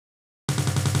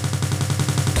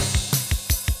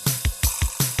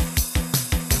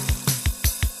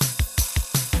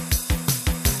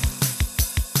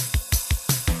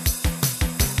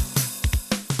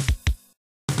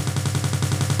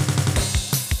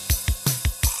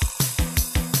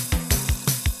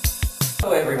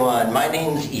Hello everyone, my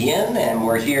name's Ian and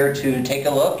we're here to take a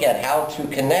look at how to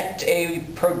connect a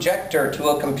projector to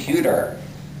a computer.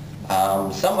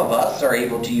 Some of us are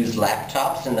able to use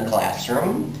laptops in the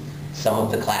classroom. Some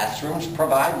of the classrooms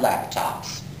provide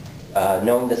laptops.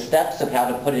 Knowing the steps of how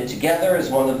to put it together is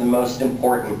one of the most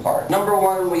important parts. Number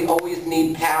one, we always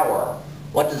need power.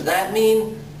 What does that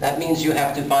mean? That means you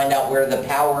have to find out where the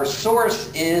power source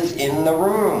is in the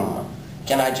room.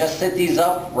 Can I just set these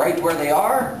up right where they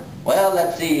are? Well,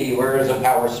 let's see. Where is a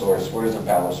power source? Where is a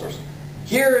power source?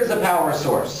 Here is a power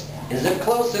source. Is it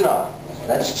close enough?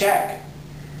 Let's check.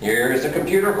 Here is a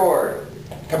computer cord.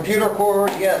 Computer cord,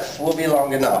 yes, will be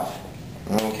long enough.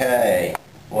 Okay.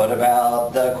 What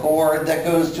about the cord that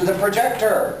goes to the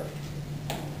projector?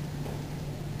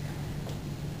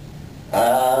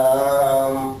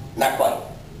 Not quite.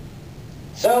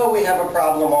 So we have a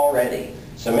problem already.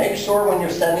 So make sure when you're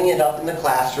setting it up in the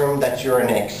classroom that you're in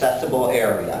an accessible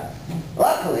area.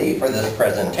 Luckily for this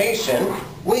presentation,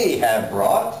 we have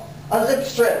brought a zip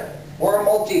strip or a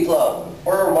multi-plug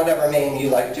or whatever name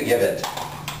you like to give it.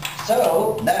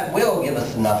 So that will give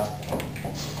us enough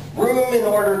room in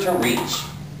order to reach.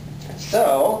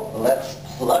 So let's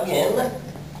plug in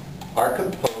our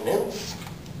components.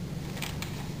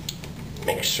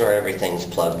 Make sure everything's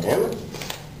plugged in.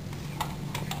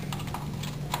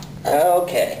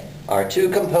 Okay, our two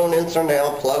components are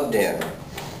now plugged in.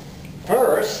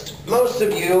 First, most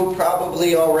of you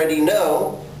probably already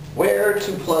know where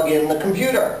to plug in the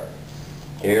computer.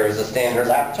 Here's a standard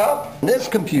laptop. This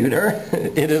computer,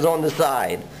 it is on the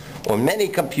side. On many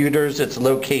computers, it's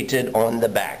located on the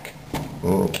back.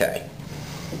 Okay.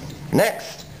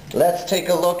 Next, let's take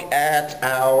a look at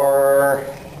our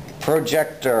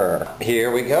projector.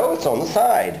 Here we go, it's on the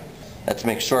side. Let's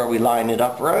make sure we line it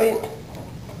up right.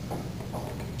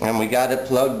 And we got it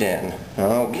plugged in.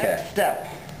 Okay. Next step.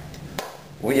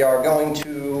 We are going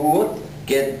to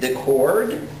get the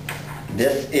cord.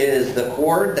 This is the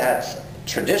cord that's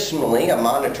traditionally a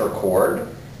monitor cord.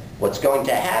 What's going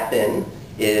to happen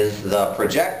is the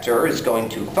projector is going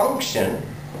to function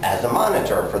as a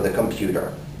monitor for the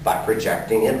computer by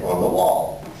projecting it on the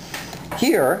wall.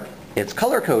 Here, it's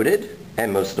color-coded,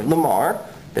 and most of them are.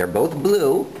 They're both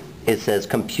blue. It says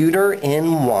computer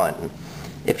in 1.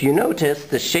 If you notice,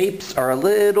 the shapes are a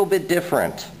little bit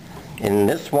different. In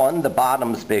this one, the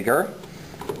bottom's bigger.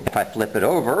 If I flip it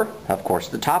over, of course,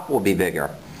 the top will be bigger.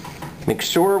 Make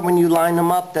sure when you line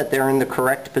them up that they're in the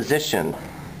correct position.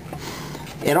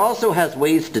 It also has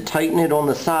ways to tighten it on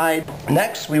the side.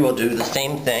 Next, we will do the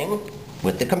same thing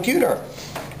with the computer.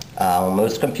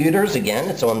 Most computers, again,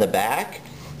 it's on the back.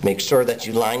 Make sure that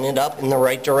you line it up in the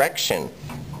right direction.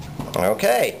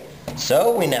 Okay.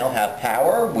 So we now have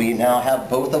power, we now have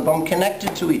both of them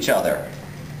connected to each other.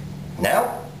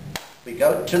 Now, we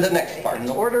go to the next part. In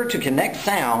order to connect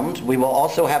sound, we will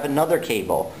also have another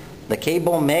cable. The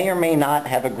cable may or may not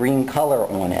have a green color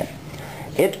on it.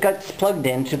 It gets plugged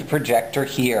into the projector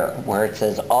here, where it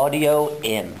says audio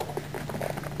in.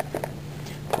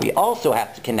 We also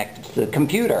have to connect it to the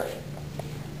computer.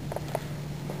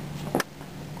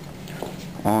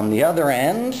 On the other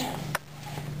end,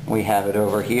 we have it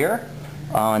over here.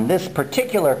 On this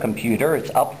particular computer, it's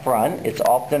up front, it's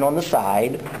often on the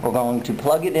side. We're going to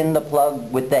plug it in the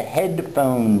plug with the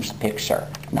headphones picture.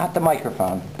 Not the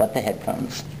microphone, but the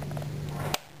headphones.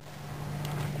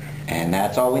 And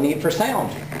that's all we need for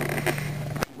sound.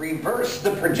 Reverse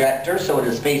the projector so it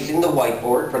is facing the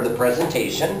whiteboard for the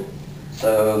presentation.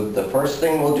 So the first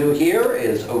thing we'll do here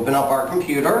is open up our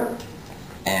computer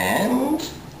and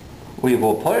we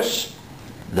will push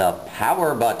the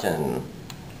power button.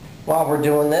 While we're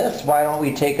doing this, why don't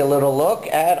we take a little look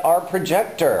at our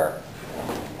projector?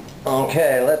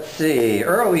 Okay, let's see.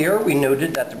 Earlier we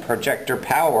noted that the projector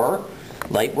power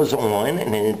light was on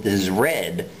and it is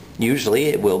red. Usually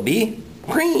it will be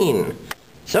green.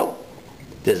 So,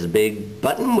 this is a big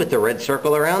button with a red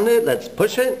circle around it. Let's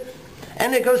push it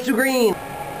and it goes to green.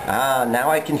 Now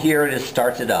I can hear it as it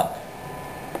starts it up.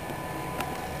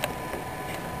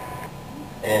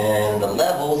 And the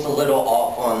level's a little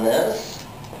off on this.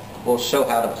 We'll show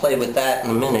how to play with that in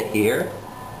a minute here.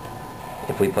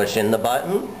 If we push in the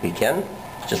button, we can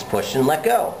just push and let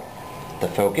go. The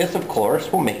focus, of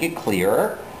course, will make it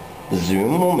clearer. The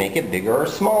zoom will make it bigger or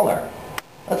smaller.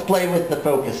 Let's play with the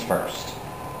focus first.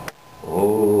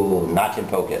 Oh, not in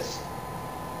focus.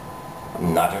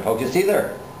 Not in focus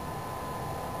either.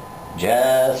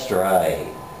 Just right.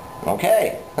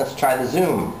 Okay, let's try the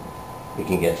zoom. We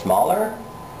can get smaller.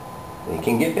 We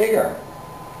can get bigger.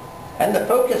 And the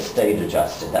focus stayed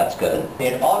adjusted. That's good.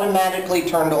 It automatically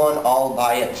turned on all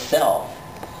by itself.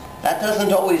 That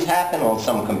doesn't always happen on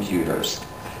some computers.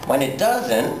 When it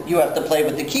doesn't, you have to play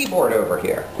with the keyboard over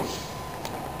here.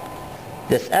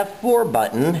 This F4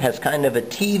 button has kind of a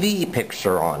TV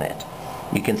picture on it.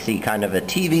 You can see kind of a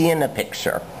TV in a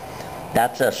picture.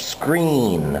 That's a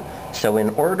screen. So in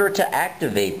order to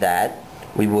activate that,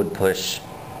 we would push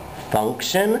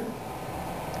function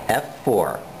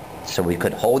F4. So we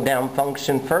could hold down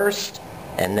function first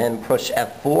and then push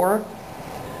F4.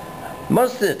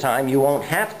 Most of the time you won't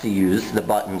have to use the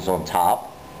buttons on top.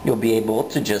 You'll be able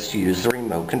to just use the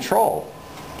remote control.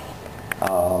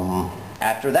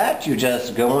 After that, you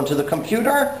just go into the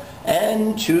computer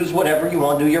and choose whatever you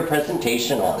want to do your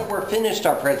presentation on. Now that we're finished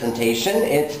our presentation,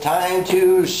 it's time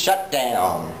to shut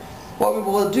down. What we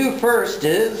will do first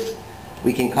is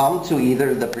we can come to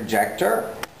either the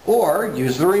projector or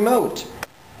use the remote.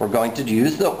 We're going to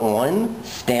use the on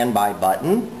standby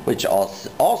button, which is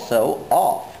also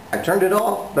off. I turned it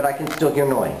off, but I can still hear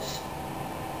noise.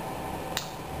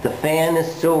 The fan is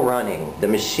still running. The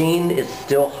machine is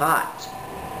still hot.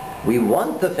 We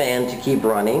want the fan to keep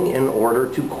running in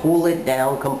order to cool it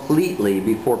down completely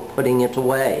before putting it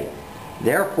away.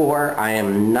 Therefore, I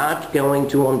am not going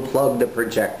to unplug the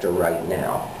projector right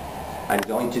now. I'm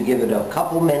going to give it a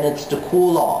couple minutes to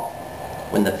cool off.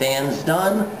 When the fan's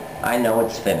done, I know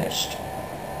it's finished.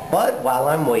 But while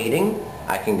I'm waiting,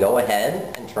 I can go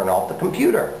ahead and turn off the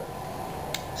computer.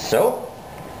 So,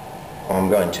 I'm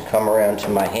going to come around to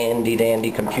my handy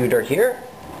dandy computer here.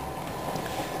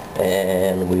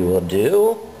 And we will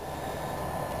do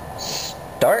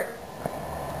start,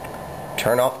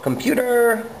 turn off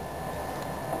computer,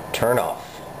 turn off.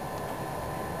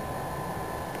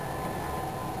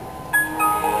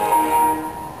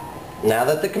 Now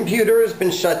that the computer has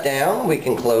been shut down, we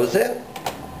can close it.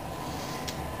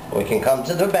 We can come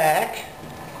to the back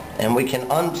and we can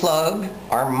unplug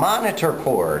our monitor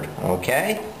cord,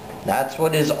 okay? That's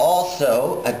what is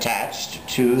also attached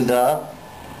to the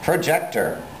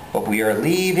projector. But we are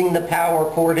leaving the power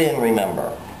cord in,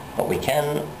 remember. But we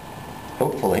can,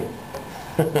 hopefully,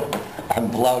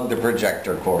 unplug the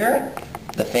projector cord.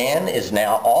 The fan is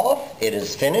now off. It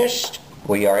is finished.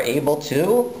 We are able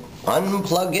to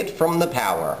unplug it from the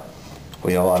power.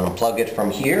 We'll unplug it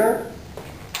from here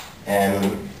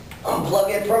and unplug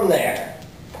it from there.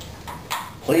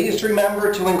 Please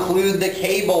remember to include the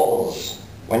cables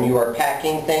when you are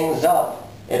packing things up.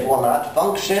 It will not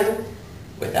function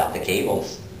without the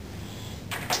cables.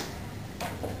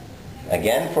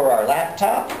 Again, for our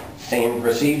laptop, same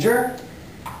procedure.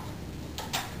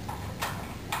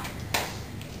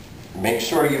 Make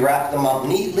sure you wrap them up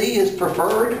neatly is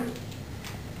preferred.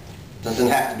 Doesn't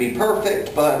have to be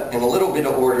perfect, but in a little bit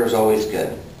of order is always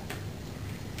good.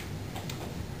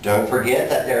 Don't forget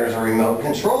that there's a remote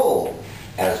control,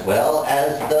 as well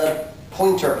as the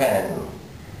pointer pen.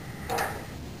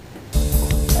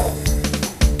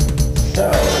 So,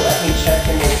 let me check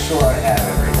and make sure I have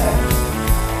everything.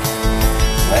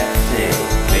 Let's see,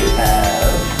 we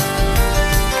have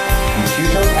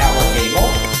computer power cable,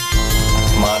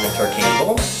 monitor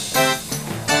cable,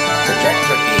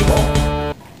 projector cable,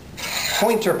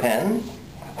 pointer pen,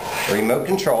 remote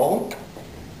control,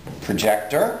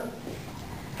 projector,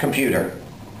 computer.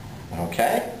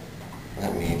 Okay,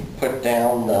 let me put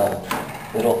down the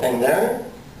little thing there,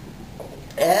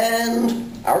 and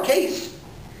our case.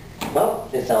 Well,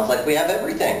 it sounds like we have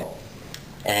everything.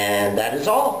 And that is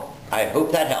all. I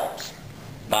hope that helps.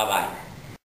 Bye-bye.